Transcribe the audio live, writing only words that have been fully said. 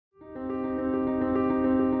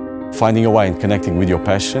finding a why and connecting with your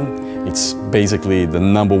passion, it's basically the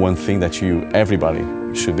 #1 thing that everybody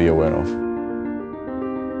should be aware of.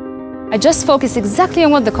 I just focus exactly on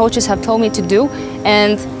what the coaches have told me to do,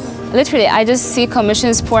 and literally I just see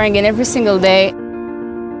commissions pouring in every single day.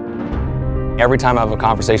 Every time I have a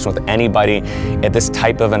conversation with anybody at this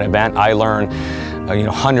type of an event, I learn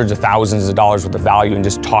hundreds of thousands of dollars worth of value in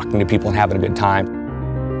just talking to people and having a good time.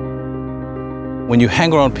 When you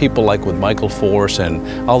hang around people like with Michael Force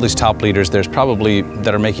and all these top leaders, there's probably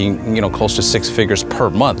that are making close to 6 figures per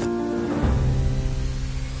month.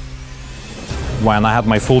 When I had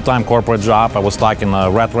my full-time corporate job, I was stuck in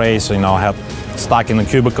a rat race, I had stuck in a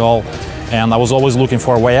cubicle, and I was always looking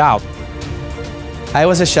for a way out. I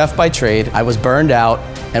was a chef by trade. I was burned out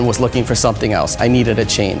and was looking for something else. I needed a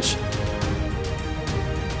change.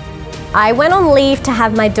 I went on leave to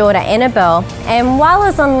have my daughter Annabelle, and while I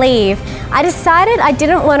was on leave, I decided I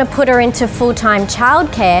didn't want to put her into full-time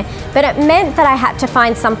childcare, but it meant that I had to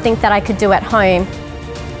find something that I could do at home.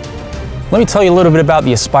 Let me tell you a little bit about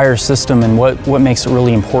the Aspire system and what makes it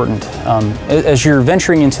really important. As you're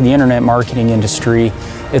venturing into the internet marketing industry,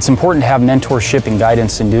 it's important to have mentorship and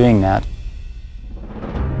guidance in doing that.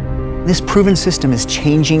 This proven system is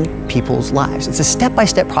changing people's lives. It's a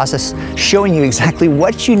step-by-step process showing you exactly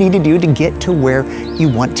what you need to do to get to where you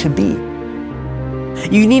want to be.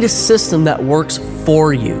 You need a system that works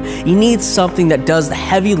for you. You need something that does the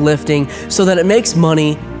heavy lifting so that it makes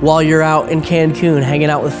money while you're out in Cancun hanging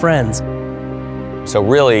out with friends. So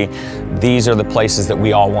really, these are the places that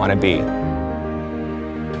we all want to be.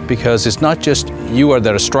 Because it's not just you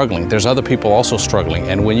that are struggling, there's other people also struggling.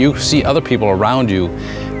 And when you see other people around you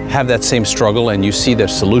have that same struggle and you see their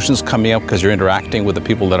solutions coming up because you're interacting with the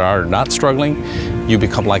people that are not struggling, you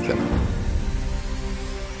become like them.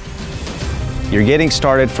 You're getting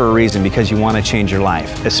started for a reason, because you want to change your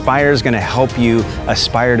life. Aspire is going to help you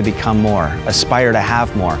aspire to become more, aspire to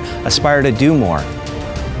have more, aspire to do more.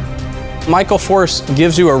 Michael Force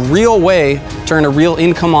gives you a real way to earn a real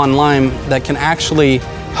income online that can actually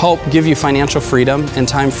help give you financial freedom and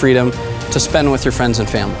time freedom to spend with your friends and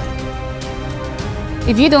family.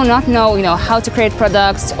 If you do not know, how to create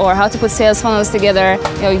products or how to put sales funnels together,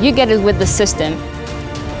 you get it with the system.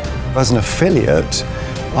 As an affiliate,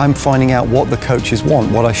 I'm finding out what the coaches want,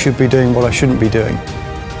 what I should be doing, what I shouldn't be doing.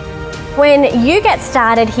 When you get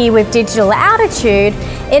started here with Digital Altitude,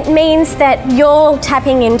 it means that you're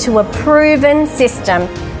tapping into a proven system.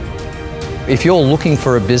 If you're looking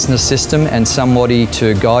for a business system and somebody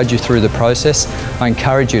to guide you through the process, I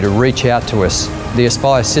encourage you to reach out to us. The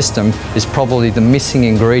Aspire system is probably the missing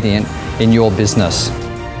ingredient in your business.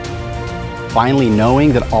 Finally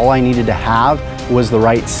knowing that all I needed to have was the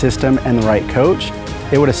right system and the right coach,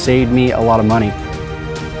 it would have saved me a lot of money.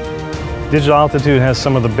 Digital Altitude has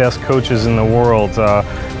some of the best coaches in the world.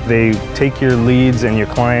 They take your leads and your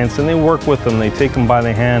clients and they work with them. They take them by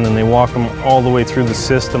the hand and they walk them all the way through the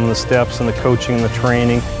system, the steps and the coaching and the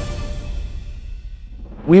training.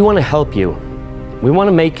 We want to help you. We want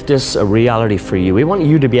to make this a reality for you. We want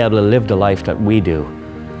you to be able to live the life that we do.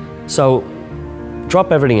 So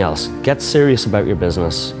drop everything else, get serious about your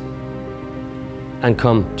business, and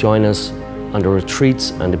come join us on the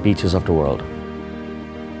retreats and the beaches of the world.